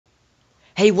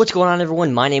Hey, what's going on,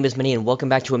 everyone? My name is Minnie, and welcome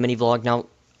back to a mini vlog. Now,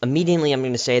 immediately I'm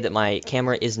going to say that my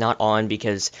camera is not on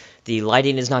because the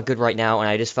lighting is not good right now, and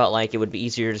I just felt like it would be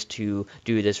easier just to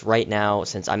do this right now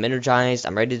since I'm energized,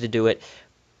 I'm ready to do it,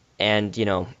 and, you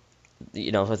know,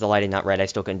 with the lighting not right, I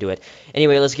still couldn't do it.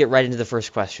 Anyway, let's get right into the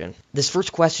first question. This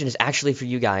first question is actually for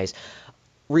you guys.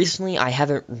 Recently, I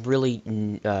haven't really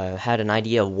had an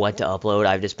idea of what to upload.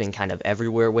 I've just been kind of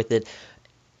everywhere with it.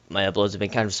 My uploads have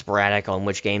been kind of sporadic on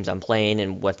which games I'm playing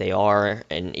and what they are,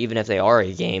 and even if they are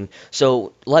a game.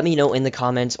 So let me know in the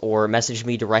comments or message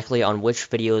me directly on which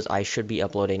videos I should be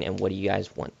uploading and what you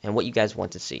guys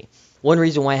want to see. One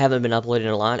reason why I haven't been uploading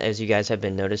a lot, as you guys have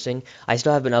been noticing, I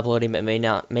still have been uploading, but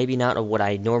maybe not of what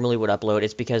I normally would upload.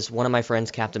 It's because one of my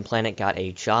friends, Captain Planet, got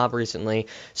a job recently,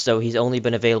 so he's only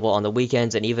been available on the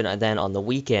weekends, and even then on the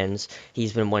weekends,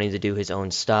 he's been wanting to do his own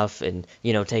stuff and,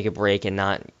 take a break and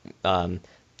not,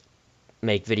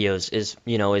 make videos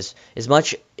as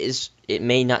much as it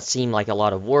may not seem like a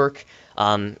lot of work.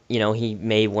 He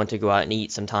may want to go out and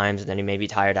eat sometimes, and then he may be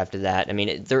tired after that. I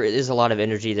mean, there is a lot of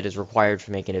energy that is required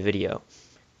for making a video.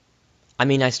 I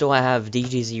mean, I still have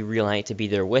DGZ Relight to be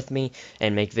there with me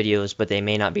and make videos, but they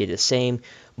may not be the same.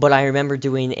 But I remember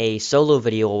doing a solo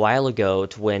video a while ago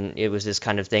to when it was this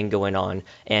kind of thing going on,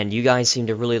 and you guys seem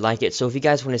to really like it. So if you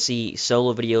guys want to see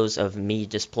solo videos of me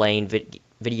just playing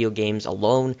video games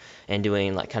alone and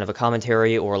doing like kind of a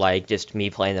commentary, or like just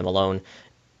me playing them alone,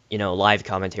 live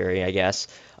commentary, I guess,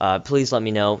 please let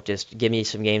me know. Just give me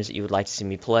some games that you would like to see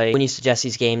me play. When you suggest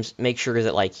these games, make sure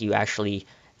that like you actually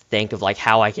think of like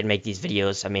how I can make these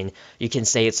videos. I mean, you can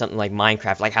say it's something like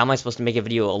Minecraft. Like, how am I supposed to make a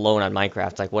video alone on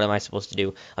Minecraft? Like, what am I supposed to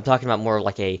do? I'm talking about more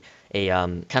like a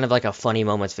kind of like a funny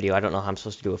moments video. I don't know how I'm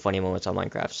supposed to do a funny moments on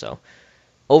Minecraft. So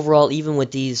overall, even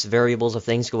with these variables of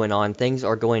things going on, things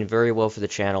are going very well for the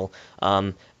channel.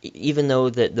 Even though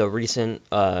the recent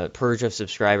purge of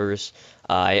subscribers,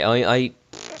 I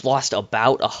lost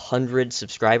about 100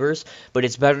 subscribers, but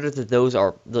it's better that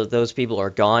those people are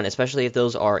gone, especially if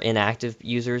those are inactive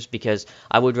users, because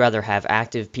I would rather have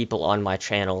active people on my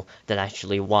channel that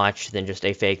actually watch than just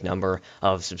a fake number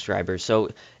of subscribers. So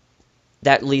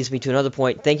that leads me to another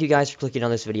point. Thank you guys for clicking on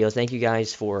this video. Thank you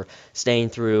guys for staying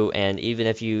through, and even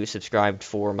if you subscribed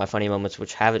for my funny moments,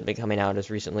 which haven't been coming out as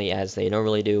recently as they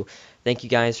normally do, thank you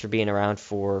guys for being around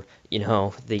for,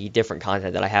 the different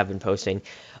content that I have been posting.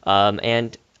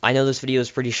 And I know this video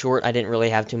is pretty short. I didn't really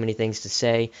have too many things to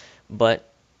say,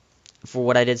 but for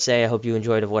what I did say, I hope you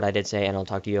enjoyed of what I did say, and I'll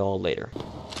talk to you all later.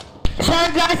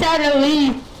 Sorry guys, I had to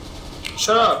leave.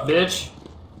 Shut up, bitch.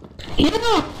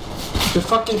 Yeah. You're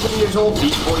fucking 10 years old,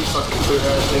 Beast Boy, you fucking queer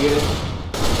ass nigga.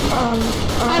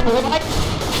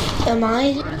 Am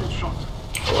I?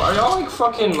 Are y'all like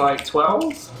fucking like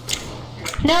 12?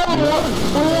 No, we're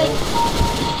like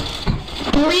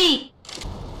 3.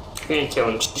 You ain't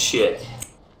killing shit.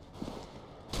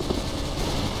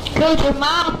 Go to your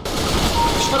mom.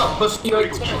 Shut up, pussy, you're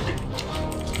like 10.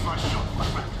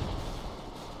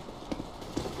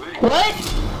 What?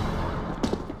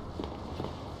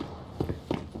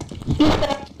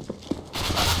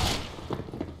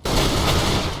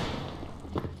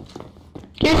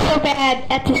 You're so bad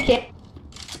at this game.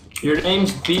 Your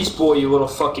name's Beast Boy, you little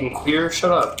fucking queer.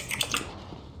 Shut up.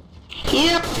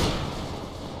 Yeah.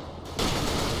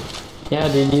 Yeah,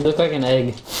 dude, you look like an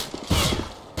egg.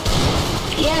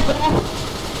 Yeah, but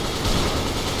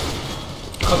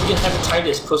Hope you get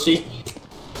hepatitis, pussy.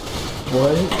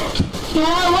 What? you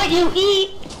know what you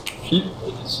eat?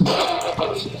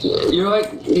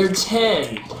 You're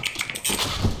 10.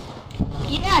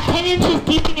 Yeah, 10 inches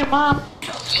deep in your mom.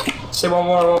 Say one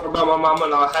more about my mama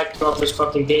and I'll hack you off this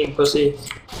fucking game, pussy.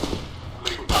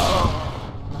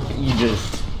 You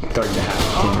just started to have a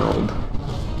 10-year-old.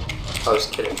 I was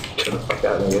kidding. Shut the fuck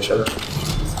out, nigga. Shut up.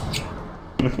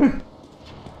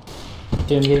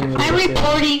 I'm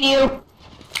reporting you.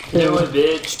 Do it,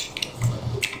 bitch.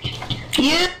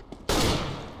 Yeah.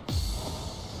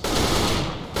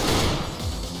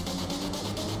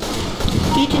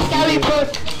 You just got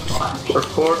reported.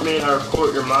 Report me and I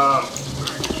report your mom.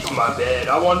 My bad.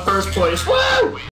 I won first place. Woo!